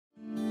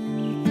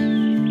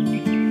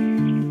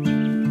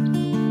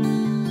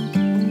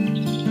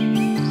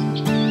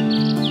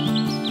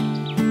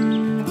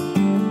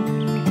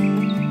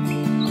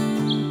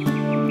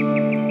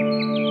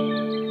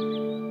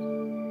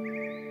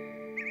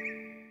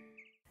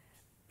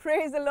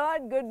Praise the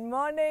Lord. Good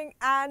morning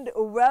and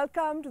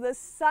welcome to the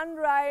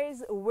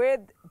Sunrise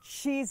with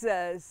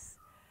Jesus.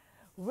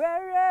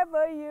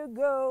 Wherever you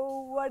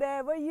go,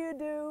 whatever you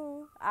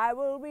do, I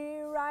will be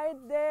right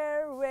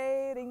there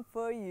waiting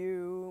for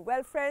you.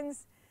 Well,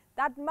 friends,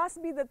 that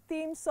must be the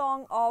theme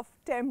song of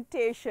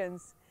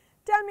Temptations.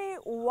 Tell me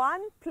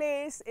one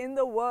place in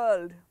the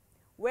world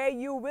where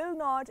you will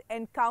not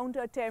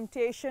encounter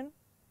temptation.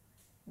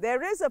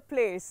 There is a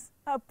place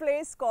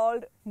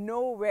called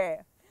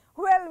nowhere.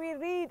 Well, we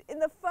read in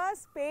the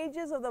first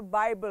pages of the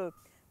Bible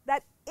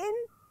that in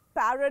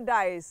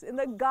paradise, in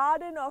the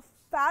Garden of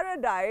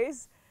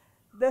Paradise,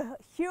 the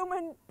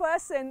human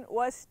person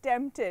was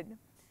tempted.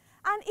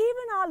 And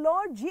even our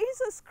Lord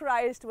Jesus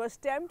Christ was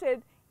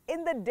tempted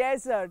in the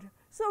desert.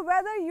 So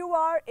whether you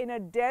are in a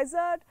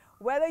desert,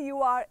 whether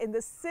you are in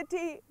the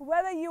city,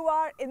 whether you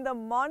are in the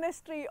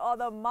monastery or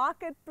the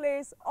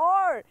marketplace,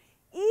 or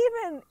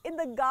even in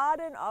the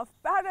Garden of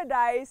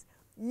Paradise,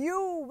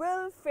 you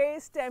will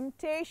face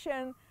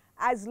temptation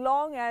as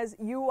long as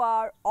you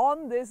are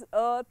on this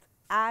earth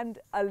and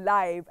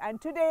alive. And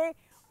today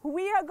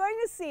we are going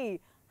to see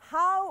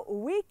how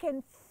we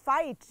can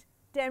fight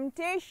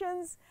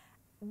temptations,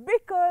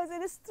 because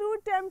it is through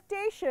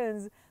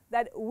temptations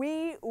that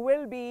we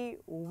will be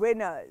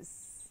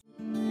winners.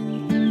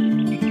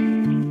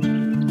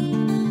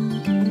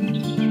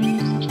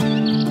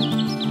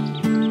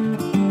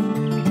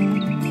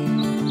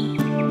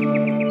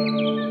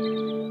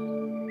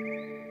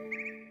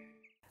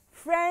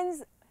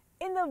 Friends,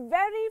 in the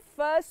very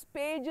first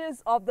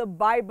pages of the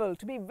Bible,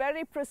 to be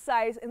very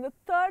precise, in the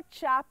 3rd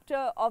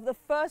chapter of the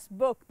first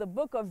book, the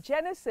book of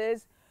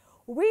Genesis,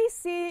 we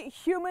see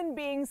human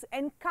beings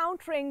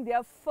encountering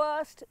their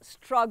first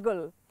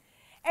struggle,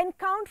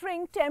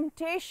 encountering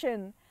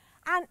temptation,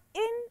 and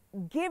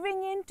in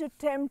giving in to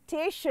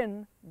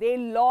temptation, they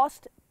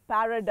lost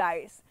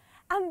paradise.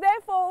 And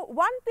therefore,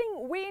 one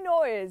thing we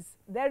know is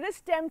there is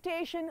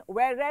temptation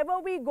wherever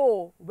we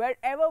go,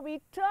 wherever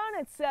we turn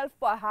itself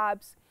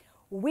perhaps.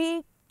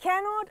 We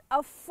cannot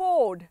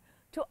afford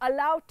to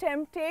allow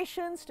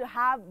temptations to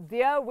have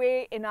their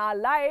way in our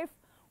life,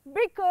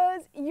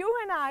 because you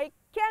and I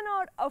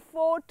cannot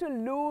afford to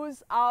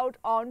lose out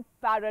on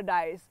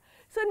paradise.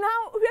 So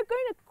now we are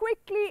going to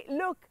quickly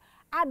look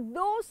at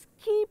those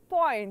key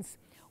points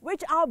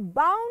which are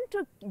bound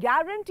to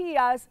guarantee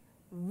us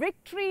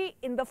victory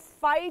in the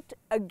fight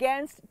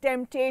against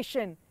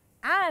temptation,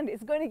 and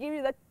it's going to give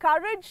you the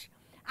courage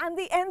and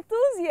the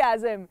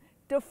enthusiasm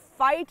to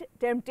fight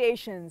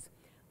temptations.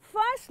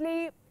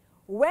 Firstly,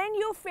 when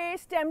you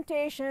face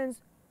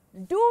temptations,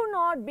 do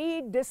not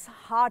be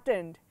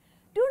disheartened.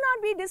 Do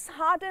not be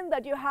disheartened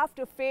that you have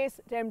to face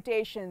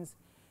temptations,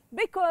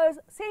 because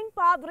Saint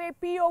Padre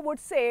Pio would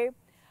say,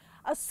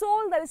 a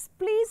soul that is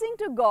pleasing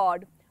to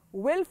God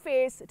will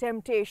face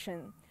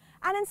temptation.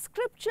 And in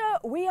Scripture,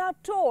 we are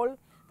told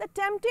that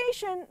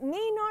temptation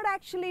need not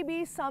actually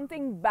be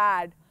something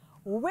bad.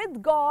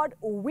 With God,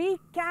 we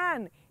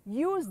can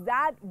use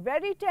that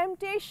very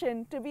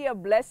temptation to be a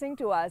blessing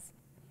to us.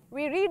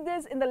 We read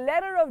this in the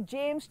letter of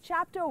James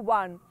chapter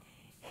 1.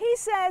 He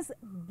says,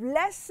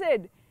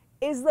 "Blessed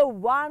is the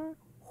one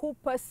who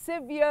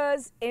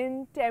perseveres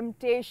in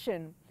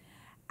temptation.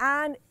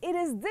 And it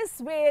is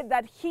this way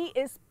that he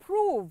is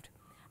proved,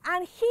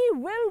 and he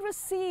will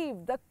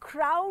receive the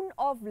crown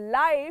of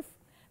life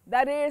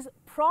that is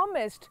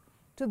promised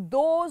to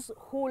those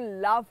who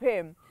love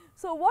him."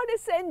 So what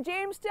is St.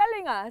 James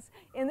telling us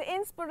in the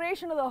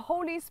inspiration of the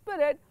Holy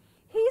Spirit?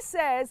 He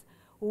says,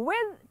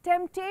 with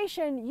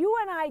temptation, you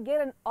and I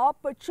get an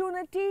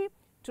opportunity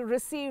to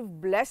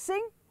receive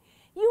blessing.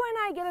 You and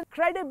I get a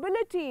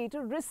credibility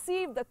to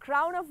receive the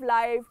crown of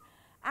life,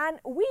 and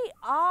we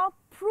are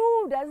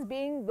proved as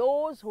being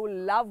those who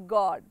love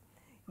God.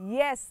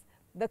 Yes,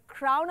 the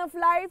crown of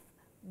life,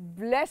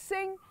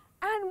 blessing,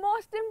 and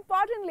most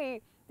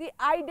importantly, the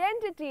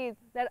identity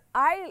that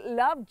I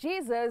love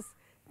Jesus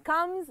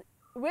comes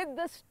with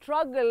the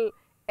struggle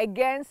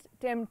against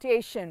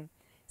temptation.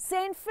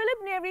 Saint Philip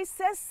Neri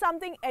says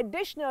something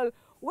additional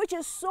which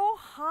is so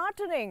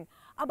heartening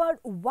about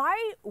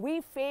why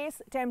we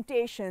face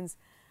temptations.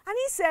 And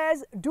he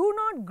says, "Do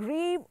not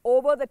grieve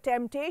over the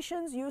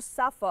temptations you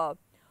suffer.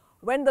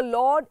 When the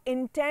Lord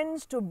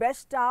intends to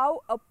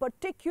bestow a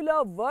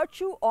particular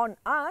virtue on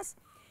us,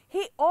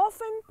 He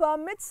often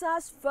permits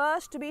us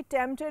first to be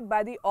tempted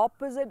by the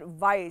opposite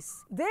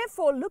vice.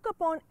 Therefore, look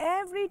upon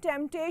every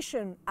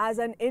temptation as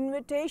an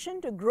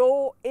invitation to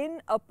grow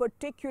in a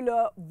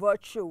particular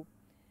virtue."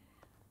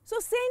 So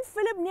Saint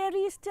Philip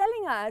Neri is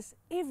telling us,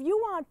 if you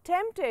are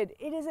tempted,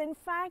 it is in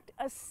fact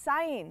a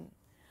sign,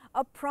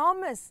 a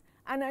promise,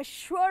 an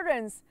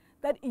assurance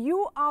that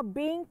you are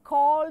being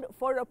called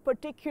for a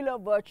particular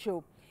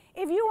virtue.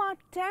 If you are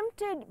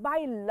tempted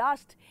by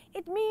lust,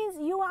 it means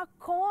you are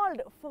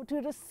called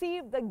to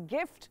receive the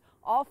gift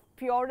of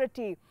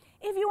purity.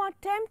 If you are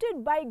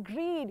tempted by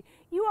greed,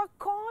 you are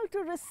called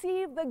to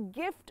receive the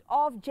gift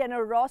of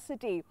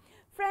generosity.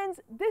 Friends,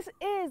 this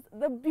is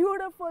the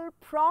beautiful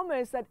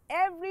promise that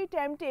every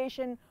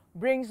temptation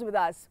brings with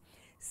us.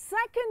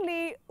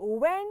 Secondly,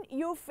 when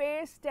you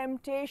face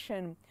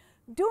temptation,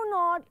 do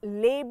not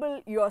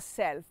label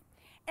yourself.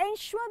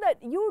 Ensure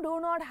that you do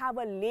not have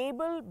a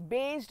label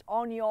based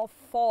on your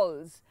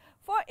faults.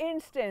 For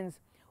instance,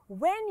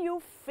 when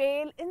you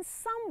fail in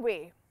some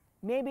way,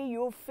 maybe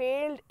you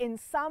failed in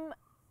some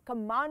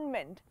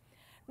commandment.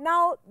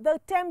 Now, the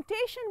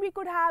temptation we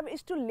could have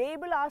is to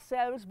label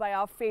ourselves by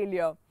our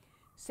failure.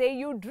 Say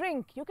you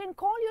drink, you can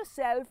call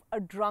yourself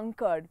a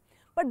drunkard.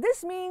 But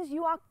this means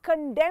you are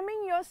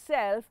condemning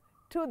yourself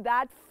to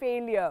that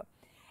failure.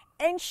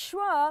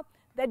 Ensure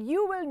that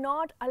you will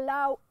not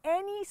allow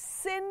any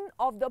sin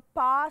of the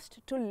past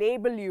to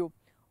label you.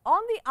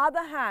 On the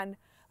other hand,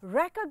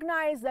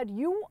 recognize that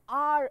you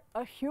are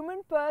a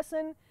human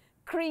person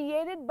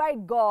created by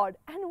God,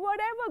 and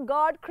whatever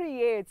God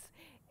creates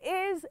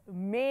is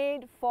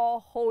made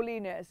for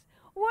holiness.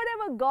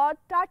 Whatever God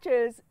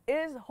touches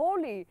is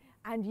holy,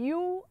 and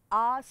you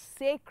are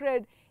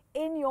sacred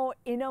in your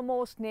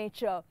innermost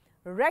nature.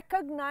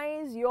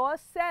 Recognize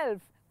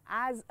yourself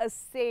as a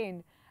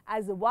saint,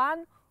 as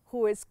one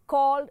who is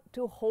called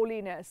to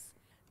holiness.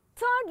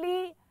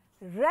 Thirdly,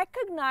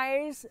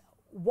 recognize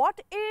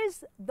what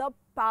is the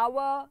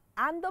power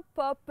and the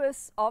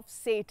purpose of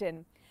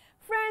Satan.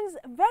 Friends,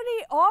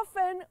 very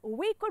often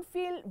we could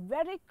feel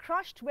very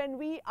crushed when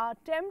we are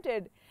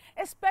tempted,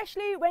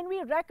 especially when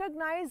we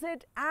recognize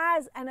it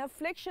as an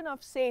affliction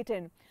of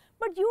Satan.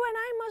 But you and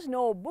I must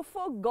know,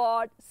 before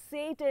God,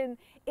 Satan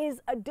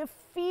is a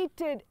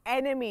defeated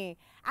enemy,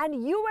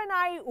 and you and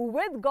I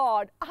with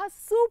God are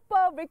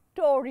super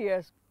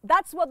victorious.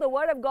 That's what the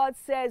Word of God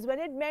says when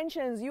it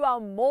mentions you are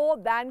more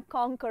than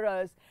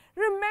conquerors.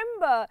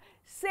 Remember,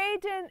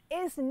 Satan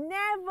is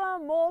never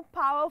more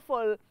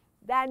powerful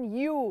than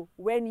you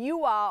when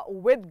you are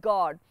with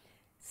God.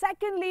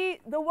 Secondly,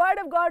 the Word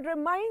of God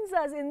reminds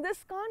us in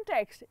this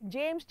context,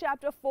 James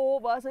chapter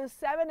 4 verses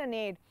 7 and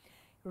 8,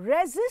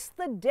 resist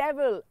the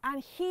devil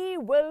and he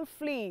will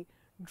flee.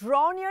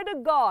 Draw near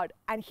to God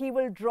and he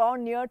will draw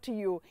near to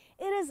you.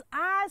 It is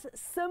as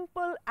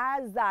simple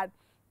as that.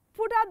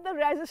 Put up the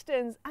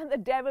resistance and the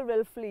devil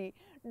will flee.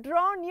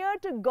 Draw near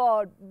to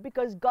God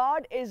because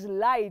God is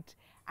light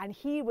and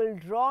he will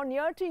draw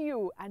near to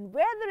you. And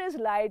where there is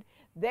light,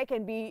 there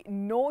can be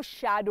no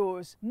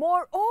shadows.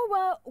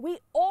 Moreover, we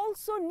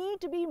also need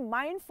to be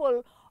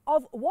mindful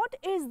of what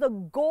is the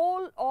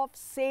goal of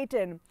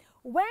Satan.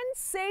 When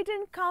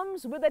Satan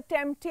comes with a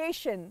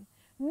temptation,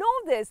 know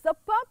this, the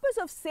purpose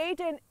of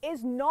Satan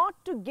is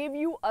not to give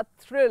you a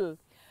thrill.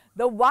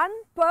 The one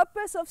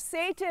purpose of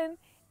Satan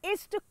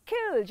is to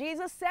kill.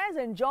 Jesus says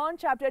in John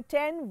chapter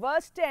 10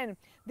 verse 10,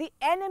 the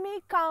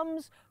enemy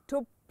comes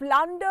to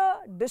plunder,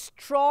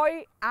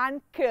 destroy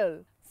and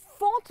kill.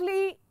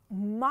 Fourthly,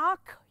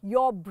 mark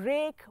your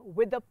break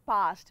with the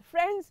past.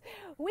 Friends,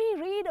 we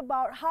read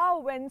about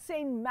how when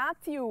St.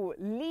 Matthew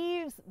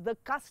leaves the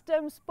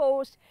customs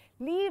post,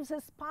 leaves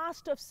his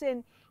past of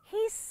sin,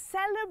 he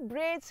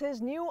celebrates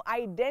his new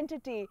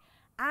identity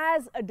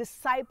as a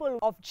disciple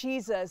of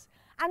Jesus.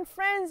 And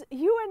friends,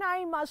 you and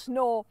I must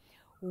know,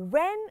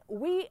 when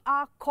we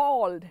are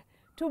called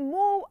to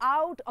move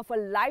out of a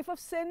life of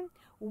sin,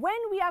 when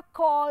we are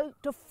called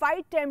to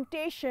fight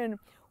temptation,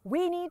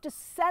 we need to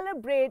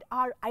celebrate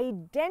our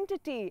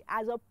identity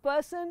as a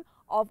person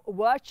of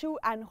virtue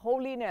and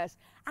holiness.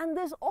 And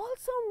this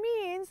also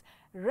means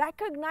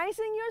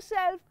recognizing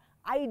yourself,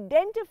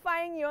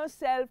 identifying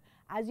yourself,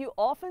 as you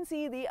often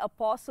see the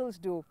apostles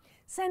do.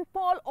 St.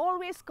 Paul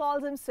always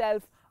calls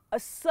himself a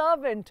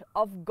servant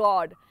of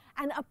God,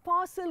 an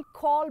apostle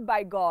called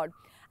by God.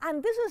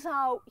 And this is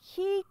how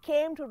he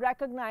came to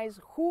recognize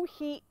who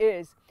he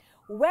is.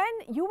 When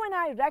you and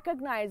I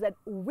recognize that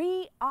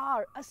we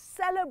are a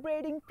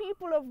celebrating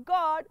people of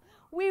God,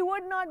 we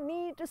would not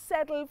need to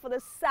settle for the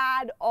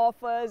sad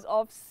offers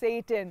of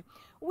Satan.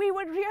 We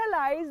would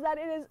realize that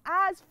it is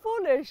as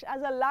foolish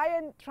as a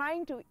lion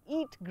trying to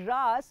eat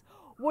grass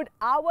would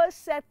our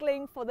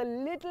settling for the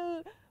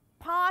little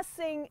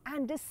passing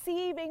and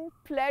deceiving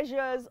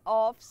pleasures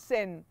of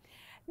sin.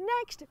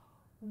 Next,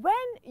 when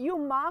you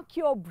mark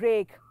your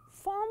break,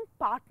 form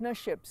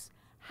partnerships.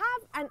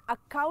 Have an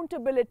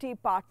accountability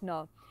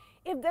partner.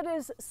 If there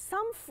is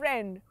some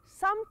friend,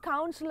 some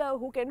counselor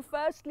who can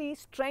firstly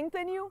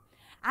strengthen you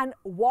and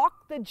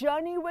walk the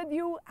journey with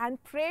you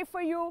and pray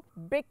for you,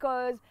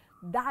 because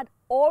that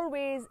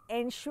always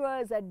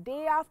ensures that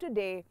day after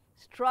day,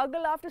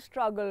 struggle after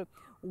struggle,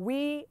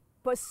 we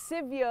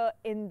persevere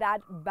in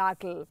that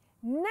battle.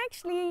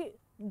 Nextly,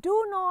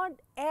 do not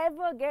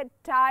ever get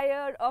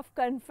tired of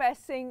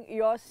confessing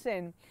your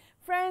sin.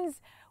 Friends,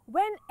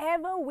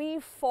 whenever we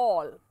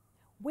fall,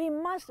 we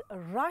must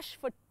rush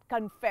for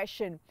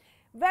confession.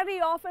 Very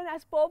often,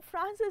 as Pope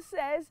Francis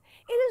says,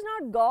 it is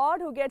not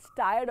God who gets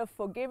tired of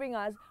forgiving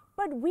us,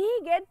 but we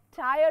get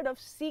tired of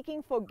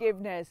seeking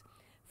forgiveness.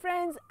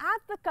 Friends,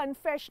 at the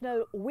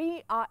confessional,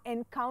 we are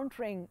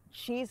encountering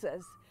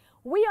Jesus.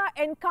 We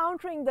are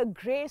encountering the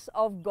grace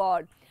of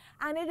God.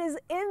 And it is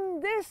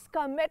in this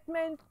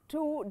commitment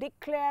to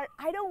declare,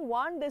 I don't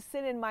want this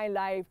sin in my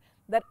life,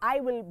 that I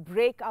will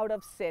break out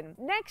of sin.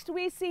 Next,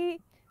 we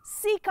see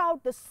Seek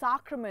out the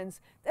sacraments.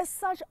 There's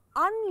such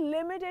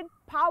unlimited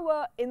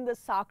power in the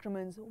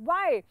sacraments.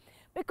 Why?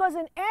 Because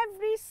in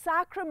every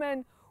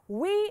sacrament,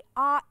 we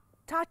are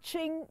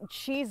touching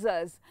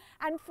Jesus.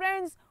 And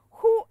friends,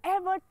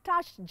 whoever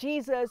touched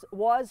Jesus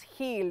was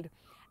healed.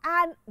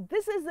 And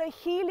this is the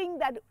healing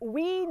that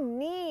we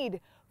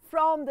need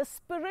from the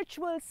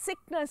spiritual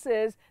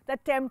sicknesses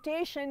that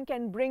temptation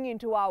can bring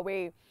into our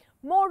way.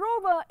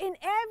 Moreover, in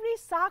every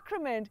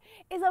sacrament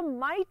is a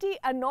mighty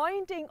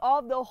anointing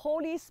of the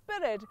Holy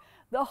Spirit.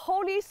 The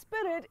Holy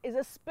Spirit is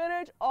a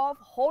spirit of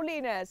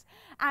holiness.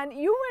 And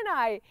you and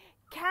I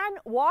can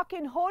walk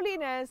in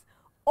holiness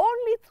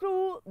only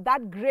through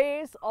that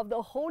grace of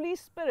the Holy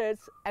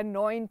Spirit's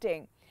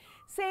anointing.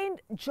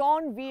 Saint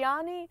John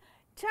Vianney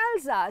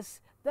tells us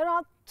there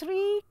are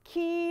 3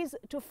 keys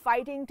to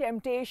fighting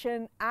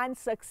temptation and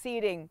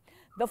succeeding.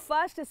 The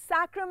first is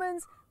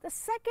sacraments, the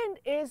second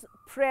is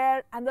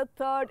prayer, and the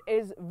third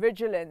is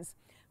vigilance.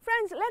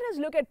 Friends, let us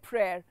look at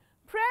prayer.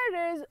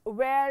 Prayer is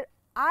where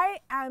I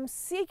am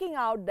seeking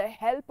out the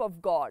help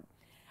of God.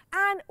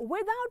 And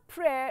without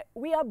prayer,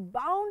 we are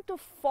bound to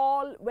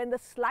fall when the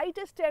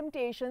slightest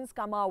temptations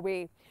come our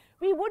way.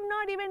 We would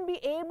not even be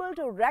able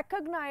to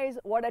recognize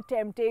what a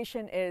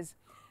temptation is.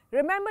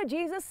 Remember,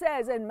 Jesus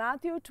says in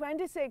Matthew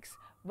 26,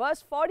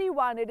 verse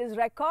 41, it is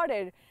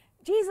recorded,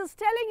 Jesus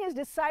telling his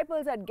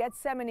disciples at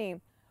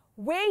Gethsemane,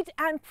 wait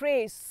and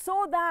pray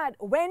so that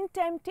when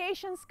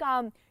temptations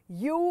come,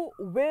 you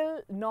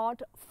will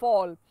not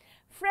fall.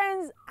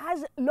 Friends,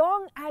 as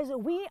long as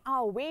we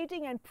are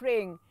waiting and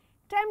praying,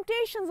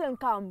 temptations will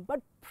come,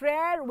 but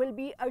prayer will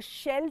be a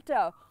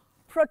shelter,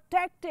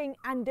 protecting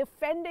and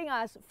defending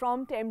us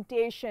from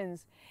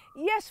temptations.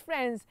 Yes,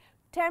 friends,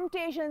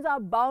 temptations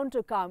are bound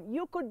to come.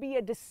 You could be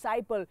a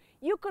disciple.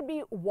 You could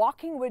be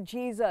walking with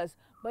Jesus.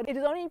 But it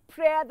is only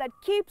prayer that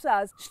keeps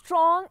us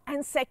strong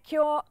and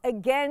secure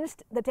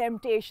against the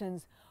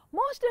temptations.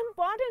 Most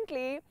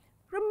importantly,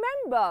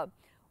 remember,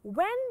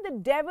 when the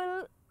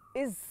devil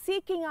is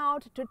seeking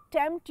out to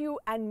tempt you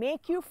and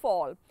make you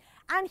fall,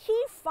 and he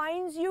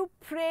finds you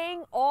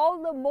praying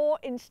all the more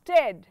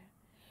instead,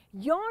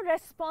 your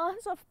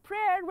response of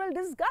prayer will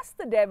disgust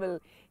the devil.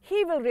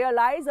 He will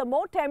realize the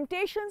more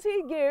temptations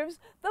he gives,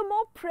 the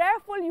more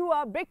prayerful you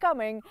are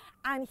becoming,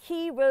 and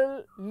he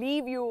will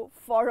leave you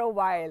for a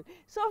while.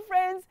 So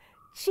friends,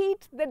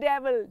 cheat the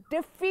devil,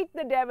 defeat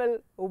the devil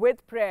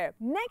with prayer.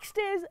 Next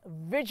is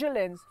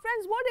vigilance.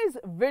 Friends, what is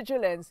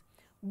vigilance?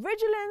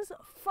 Vigilance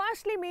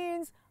firstly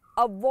means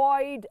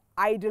avoid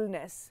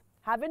idleness.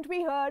 Haven't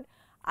we heard?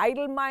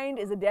 Idle mind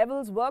is the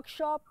devil's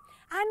workshop.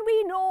 And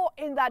we know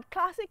in that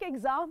classic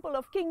example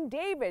of King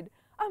David,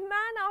 a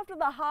man after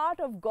the heart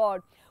of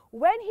God,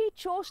 when he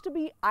chose to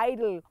be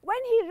idle, when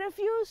he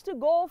refused to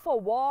go for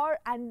war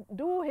and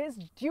do his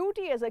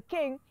duty as a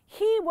king,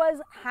 he was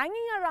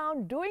hanging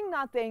around doing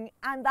nothing,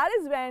 and that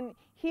is when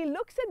he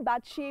looks at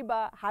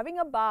Bathsheba having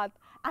a bath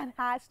and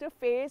has to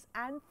face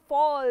and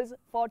falls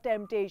for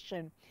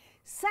temptation.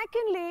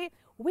 Secondly,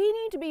 we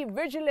need to be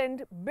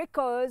vigilant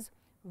because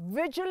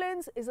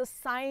vigilance is a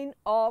sign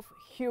of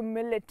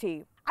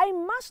humility. I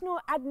must know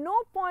at no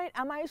point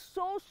am I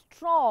so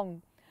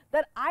strong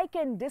that I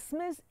can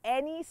dismiss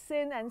any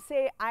sin and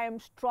say I am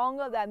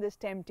stronger than this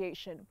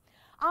temptation.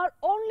 Our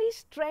only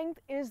strength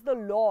is the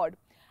Lord,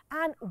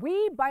 and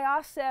we by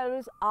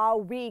ourselves are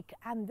weak,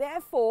 and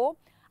therefore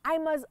I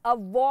must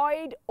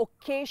avoid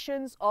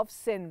occasions of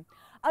sin.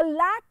 A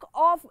lack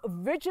of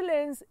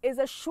vigilance is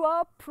a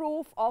sure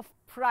proof of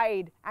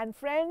pride, and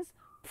friends,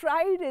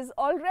 pride is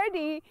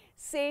already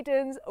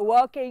Satan's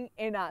working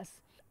in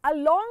us.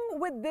 Along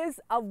with this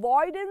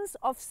avoidance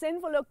of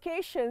sinful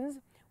occasions,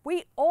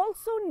 we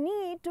also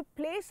need to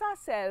place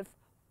ourselves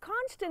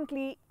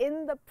constantly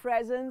in the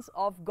presence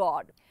of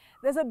God.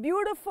 There's a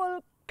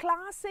beautiful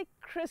classic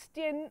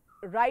Christian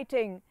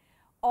writing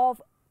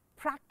of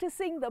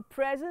practicing the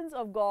presence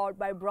of God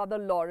by Brother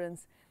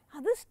Lawrence.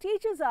 Now, this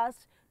teaches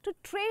us to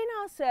train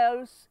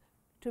ourselves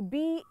to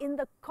be in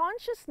the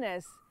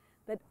consciousness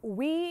that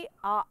we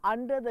are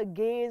under the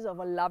gaze of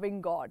a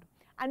loving God.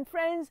 And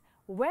friends,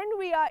 when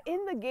we are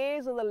in the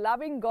gaze of the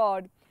loving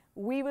God,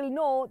 we will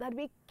know that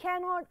we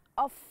cannot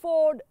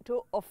afford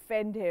to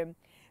offend Him.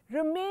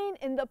 Remain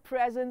in the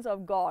presence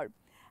of God.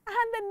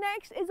 And the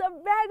next is a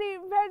very,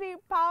 very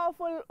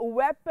powerful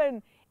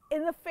weapon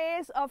in the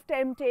face of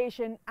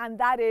temptation, and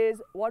that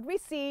is what we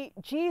see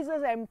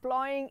Jesus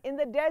employing in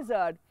the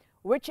desert,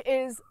 which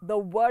is the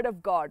Word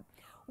of God.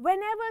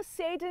 Whenever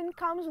Satan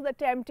comes with a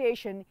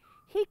temptation,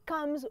 he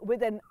comes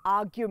with an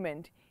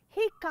argument.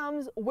 He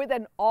comes with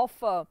an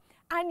offer.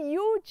 And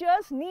you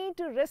just need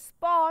to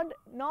respond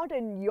not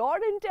in your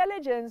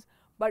intelligence,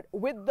 but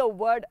with the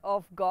Word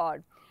of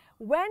God.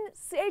 When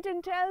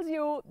Satan tells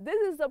you this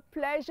is a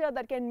pleasure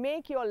that can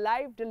make your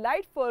life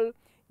delightful,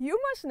 you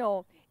must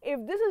know,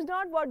 if this is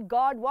not what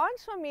God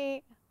wants for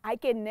me, I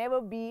can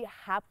never be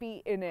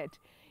happy in it.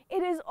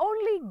 It is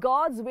only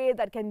God's way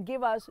that can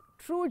give us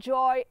true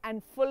joy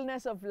and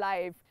fullness of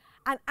life.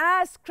 And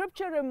as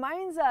Scripture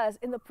reminds us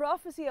in the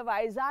prophecy of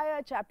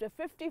Isaiah chapter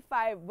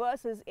 55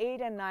 verses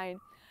 8 and 9,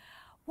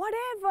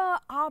 Whatever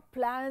our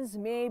plans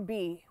may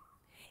be,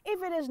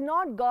 if it is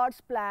not God's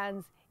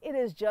plans, it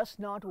is just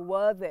not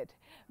worth it.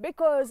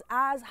 Because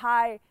as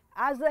high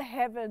as the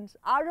heavens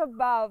are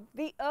above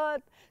the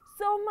earth,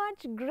 so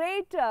much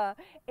greater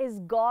is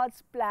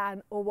God's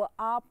plan over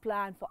our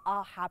plan for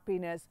our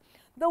happiness.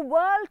 The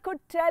world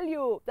could tell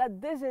you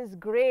that this is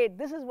great,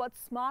 this is what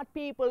smart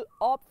people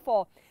opt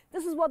for,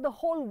 this is what the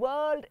whole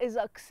world is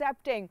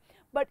accepting.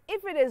 But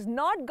if it is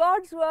not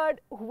God's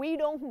word, we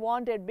don't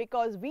want it,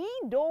 because we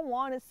don't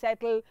want to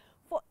settle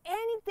for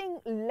anything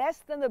less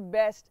than the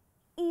best,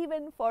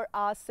 even for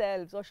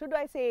ourselves, or should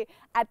I say,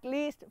 at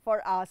least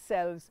for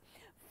ourselves.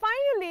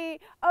 Finally,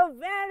 a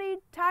very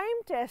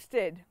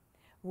time-tested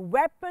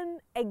weapon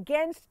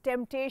against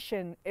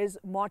temptation is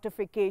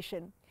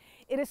mortification.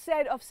 It is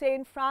said of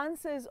Saint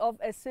Francis of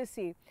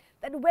Assisi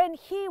that when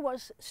he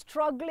was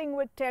struggling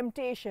with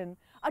temptation,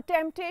 a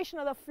temptation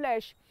of the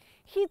flesh,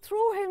 he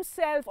threw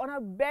himself on a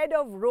bed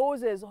of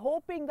roses,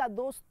 hoping that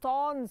those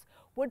thorns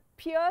would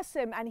pierce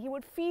him and he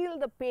would feel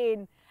the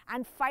pain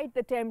and fight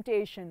the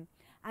temptation.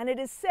 And it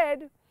is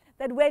said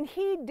that when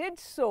he did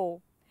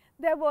so,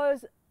 there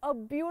was a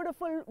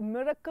beautiful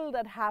miracle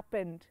that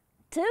happened.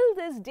 Till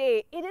this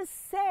day, it is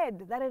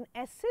said that in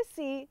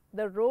Assisi,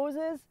 the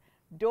roses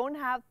don't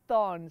have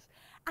thorns.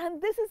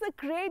 And this is a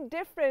great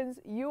difference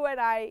you and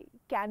I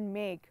can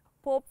make.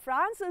 Pope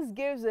Francis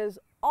gives us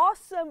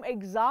awesome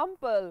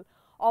example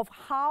of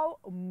how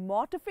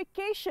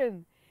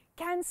mortification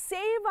can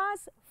save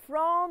us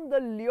from the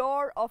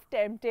lure of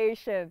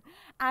temptation.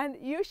 And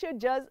you should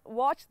just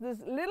watch this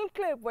little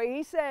clip where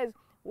he says,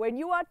 when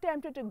you are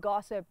tempted to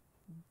gossip,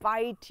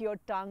 bite your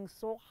tongue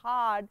so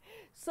hard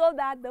so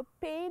that the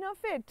pain of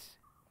it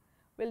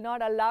will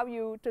not allow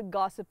you to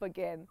gossip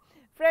again.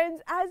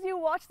 Friends, as you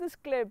watch this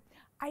clip,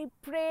 I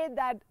pray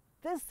that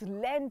this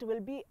Lent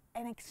will be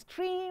an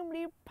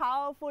extremely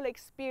powerful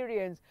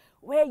experience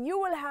where you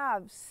will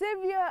have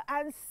severe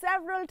and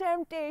several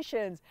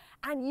temptations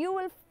and you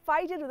will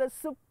fight it with the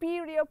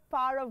superior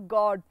power of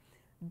God,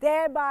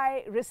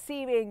 thereby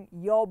receiving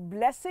your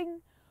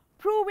blessing,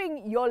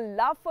 proving your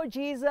love for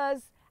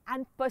Jesus,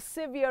 and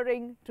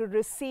persevering to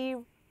receive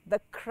the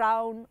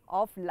crown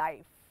of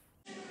life.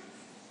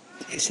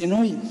 E se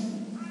noi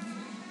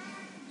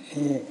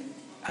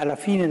alla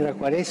fine della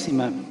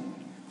Quaresima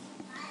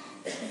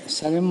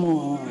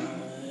saremmo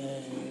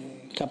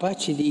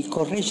capaci di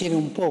correggere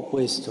un po'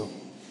 questo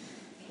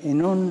e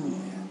non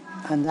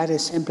andare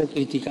sempre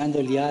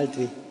criticando gli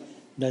altri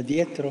da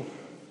dietro,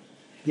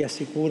 vi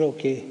assicuro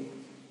che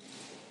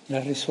la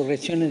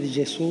risurrezione di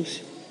Gesù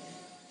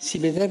si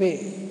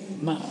vedrebbe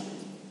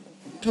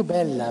più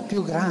bella,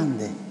 più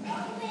grande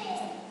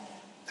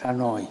tra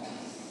noi.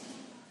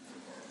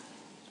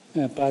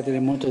 Padre, è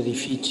molto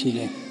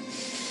difficile,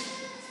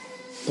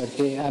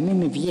 perché a me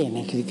mi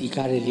viene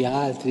criticare gli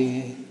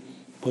altri,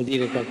 vuol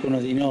dire qualcuno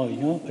di noi,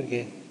 no?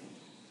 Perché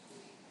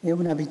è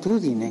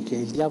un'abitudine che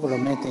il diavolo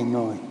mette in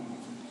noi.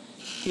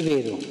 È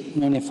vero,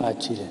 non è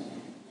facile,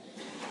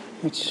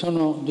 ma ci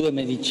sono due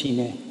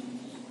medicine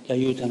che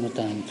aiutano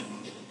tanto.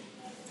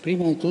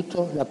 Prima di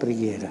tutto la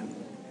preghiera.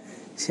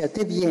 Se a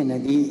te viene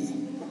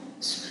di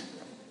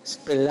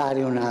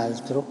spellare un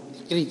altro,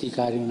 di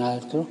criticare un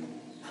altro,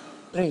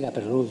 prega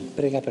per lui,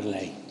 prega per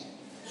lei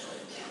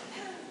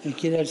e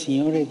chiede al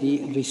Signore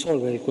di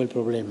risolvere quel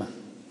problema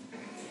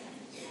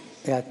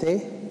e a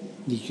te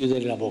di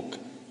chiudere la bocca.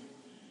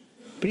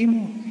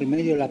 Primo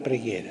rimedio è la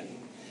preghiera.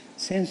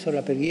 Senza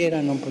la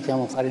preghiera non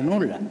possiamo fare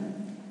nulla.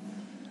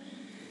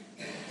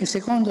 E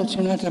secondo, c'è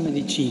un'altra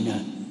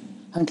medicina,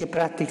 anche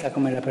pratica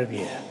come la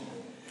preghiera.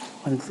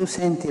 Quando tu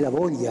senti la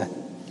voglia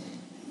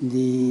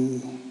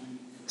di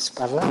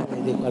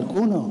sparlare di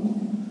qualcuno,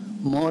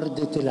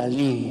 mordete la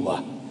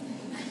lingua.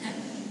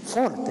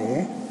 Forte,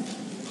 eh?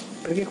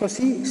 Perché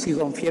così si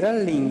gonfierà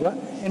la lingua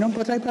e non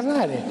potrai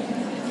parlare.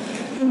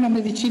 È una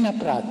medicina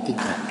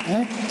pratica,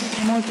 è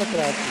molto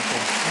pratica.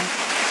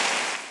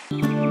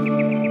 Here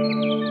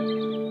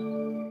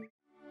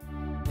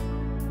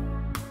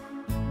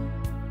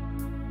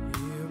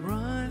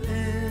I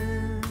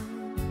am,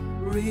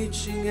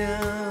 reaching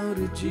out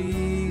to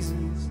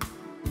Jesus,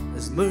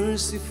 as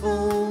mercy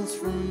falls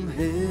from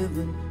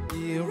heaven.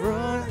 Here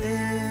I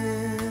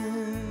am,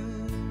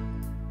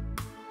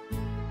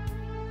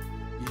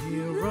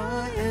 here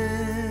I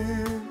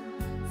am,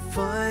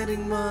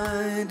 fighting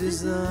my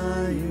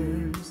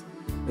desires,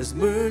 as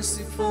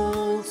mercy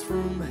falls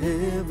from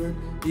heaven.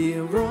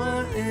 Here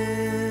I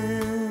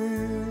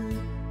am,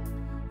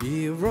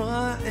 here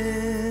I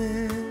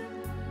am,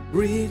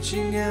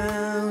 reaching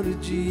out to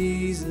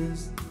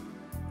Jesus,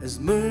 as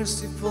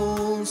mercy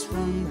falls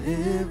from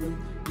heaven.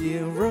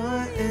 Here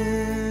I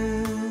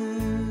am,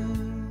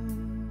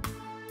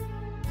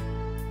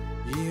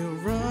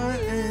 here I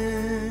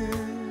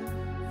am,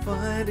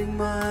 fighting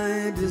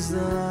my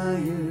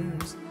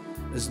desires,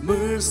 as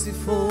mercy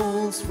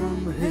falls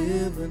from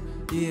heaven.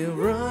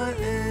 Here I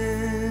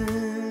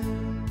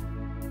am,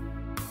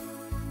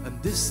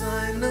 and this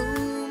I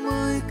know,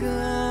 my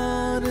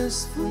God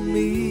is for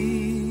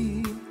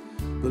me,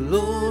 the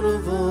Lord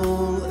of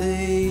all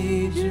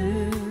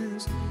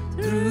ages.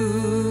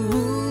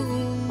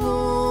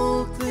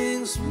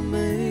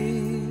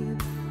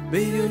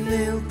 May your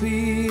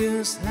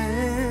nail-pierced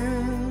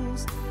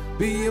hands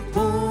be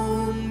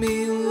upon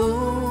me,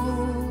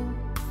 Lord,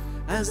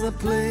 as I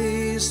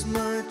place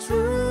my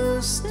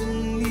trust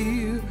in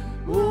you.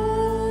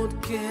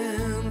 What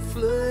can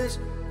flesh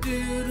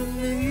do to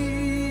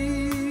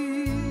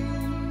me?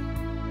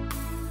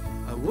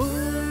 I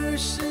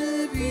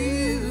worship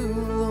you,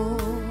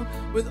 Lord,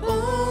 with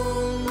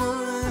all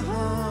my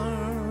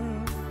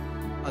heart.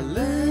 I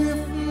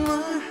lift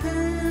my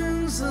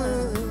hands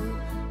up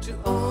to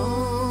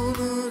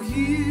honor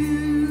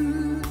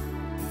you.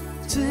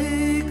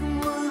 Take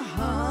my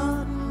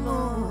heart,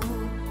 Lord,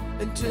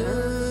 and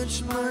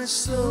touch my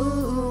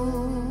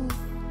soul.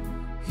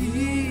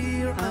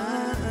 Here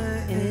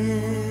I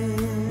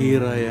am.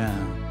 Here I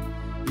am.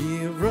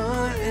 Here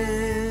I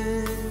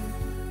am,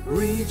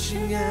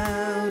 reaching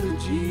out to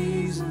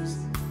Jesus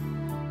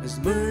as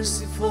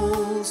mercy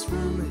falls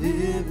from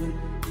heaven.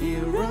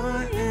 Here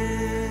I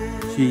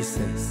am.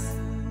 Jesus.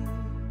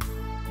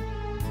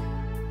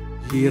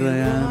 Here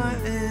I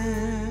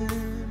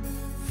am.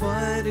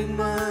 Fighting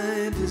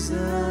my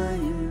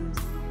desires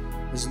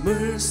as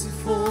mercy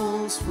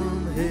falls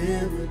from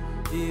heaven.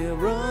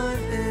 Here I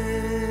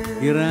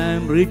am. Here I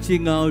am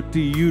reaching out to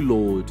you,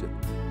 Lord.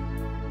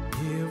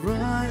 Here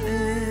I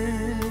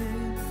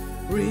am,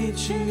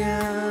 reaching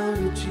out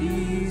to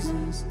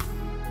Jesus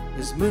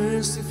as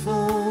mercy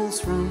falls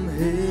from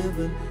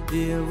heaven.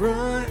 Here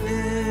I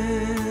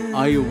am.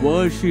 I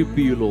worship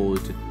you,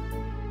 Lord.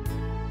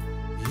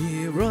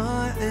 Here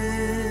I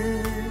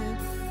am,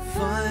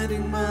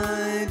 fighting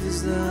my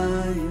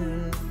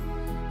desire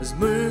as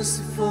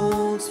mercy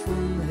falls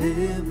from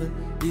heaven.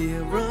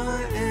 Here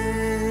I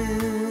am.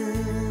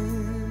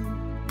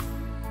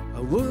 I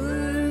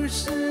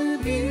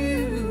worship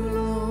you,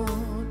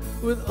 Lord,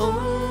 with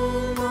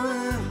all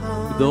my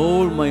heart. With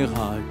all my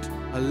heart,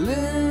 I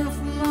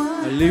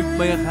lift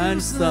my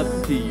hands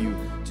up to you,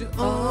 to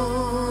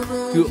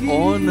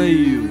honor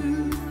you.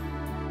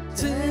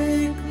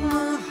 Take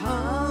my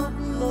heart,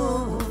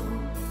 Lord,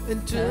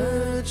 and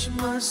touch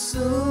my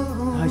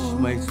soul. Touch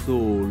my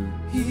soul.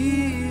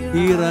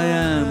 Here I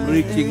am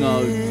reaching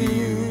out to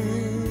you.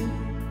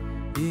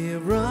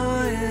 Here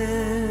I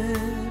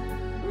am,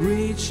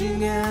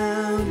 reaching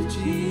out to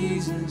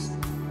Jesus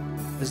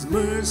as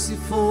mercy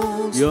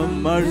falls. Your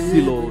from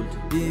mercy, heaven. Lord.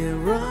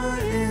 Here I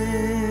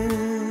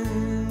am.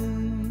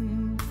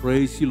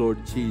 Praise you,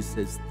 Lord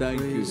Jesus. Thank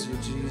Praise you. you,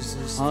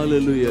 Jesus.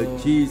 Hallelujah,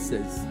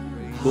 Jesus.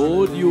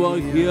 Lord, you are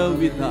here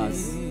with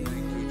us.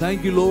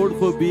 Thank you, Lord,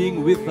 for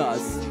being with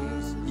us.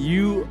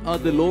 You are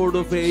the Lord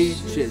of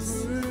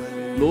ages.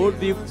 Lord,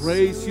 we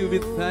praise you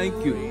with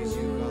thank you.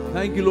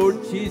 Thank you,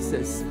 Lord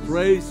Jesus.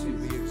 Praise you.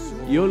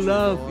 Your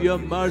love, your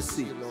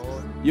mercy,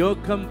 your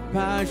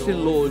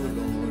compassion, Lord.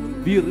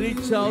 We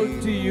reach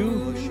out to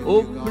you,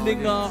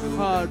 opening our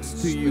hearts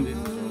to you,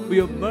 for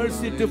your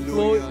mercy to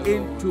flow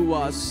into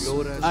us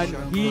and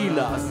heal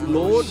us.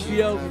 Lord,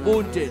 we are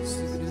wounded.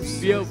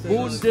 We are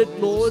wounded,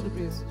 Lord.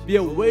 We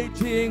are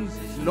waiting,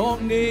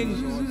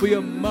 longing for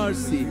your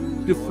mercy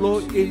to flow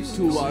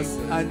into us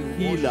and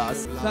heal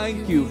us.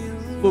 Thank you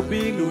for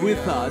being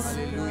with us,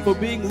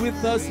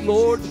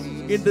 Lord,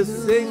 in the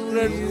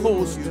sacred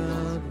host,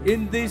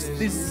 in this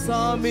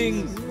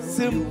disarming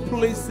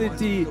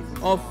simplicity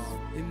of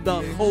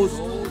the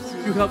host.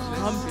 You have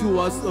come to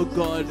us, O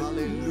God.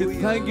 We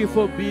thank you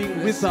for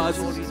being with us.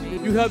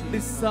 You have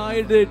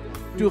decided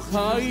to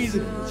hide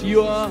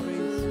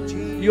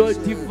your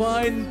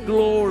divine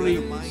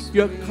glory.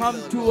 You have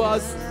come to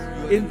us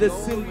in the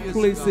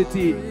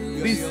simplicity,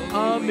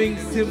 disarming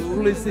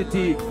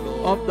simplicity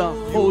of the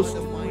host.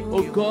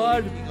 Oh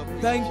God,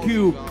 thank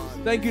you.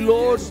 Thank you,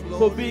 Lord,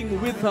 for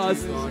being with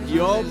us.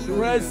 Your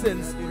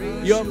presence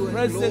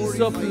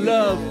of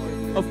love,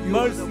 of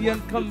mercy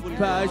and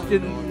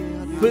compassion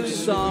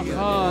fills our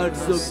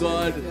hearts, oh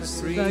God.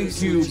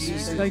 Thank you,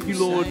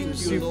 Lord.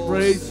 We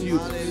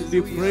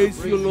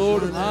praise you,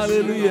 Lord.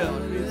 Hallelujah,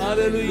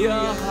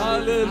 hallelujah,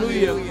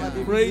 hallelujah.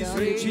 Praise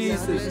you,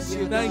 Jesus.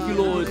 Thank you,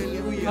 Lord.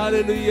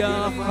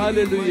 Hallelujah,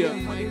 hallelujah.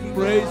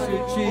 Praise you,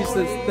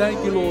 Jesus.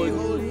 Thank you, Lord.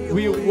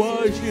 We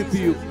worship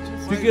you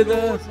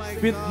together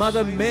with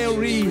Mother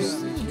Mary,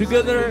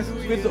 together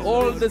with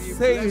all the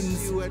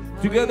saints,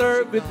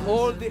 together with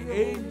all the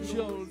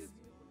angels.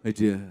 My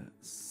dear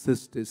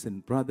sisters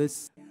and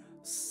brothers,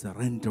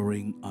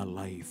 surrendering our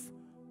life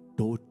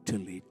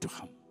totally to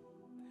Him.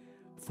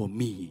 For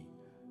me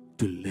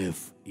to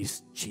live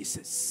is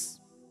Jesus.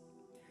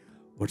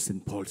 What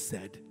St. Paul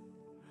said,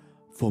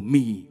 for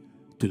me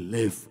to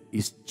live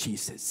is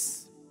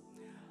Jesus.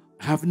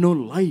 I have no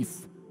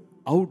life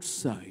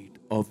outside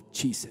of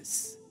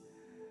Jesus.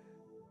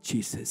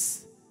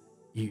 Jesus,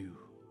 you.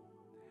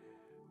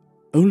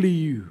 Only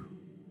you.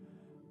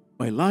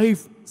 My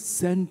life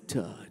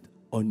centered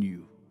on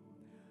you.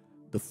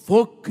 The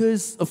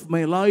focus of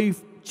my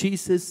life,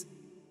 Jesus,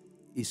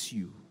 is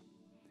you.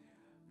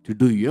 To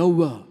do your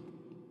will.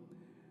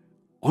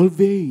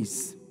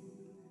 Always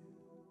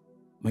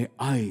my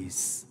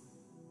eyes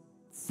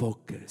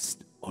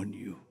focused on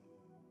you.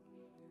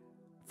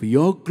 For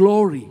your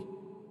glory,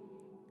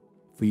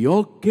 for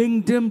your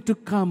kingdom to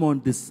come on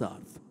this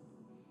earth.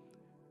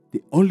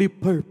 The only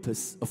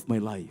purpose of my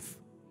life,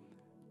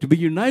 to be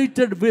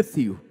united with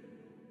you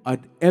at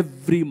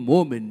every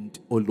moment,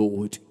 O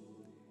Lord.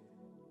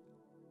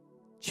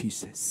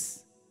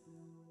 Jesus,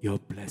 your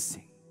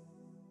blessing.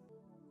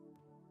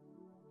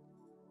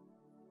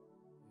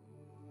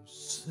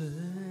 Sacrament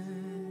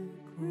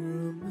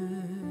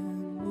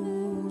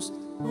most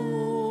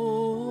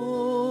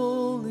holy,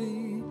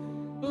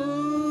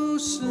 O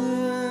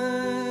sacrament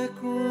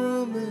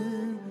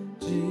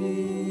divine,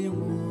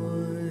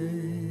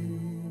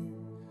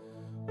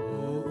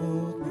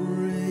 all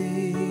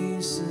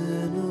praise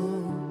and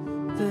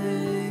all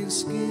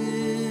thanksgiving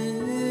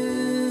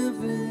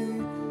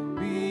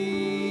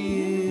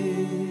be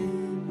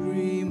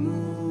every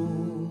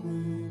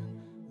moment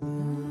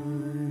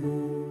thine.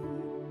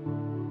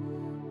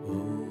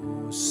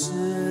 O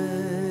sacrament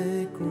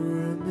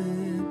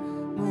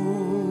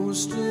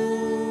most holy,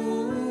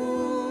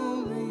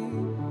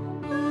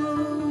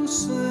 O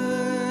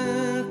sacrament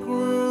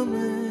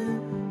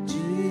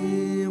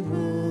divine,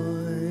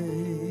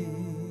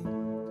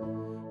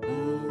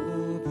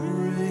 all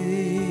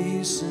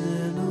praise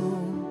and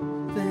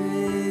all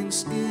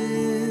thanksgiving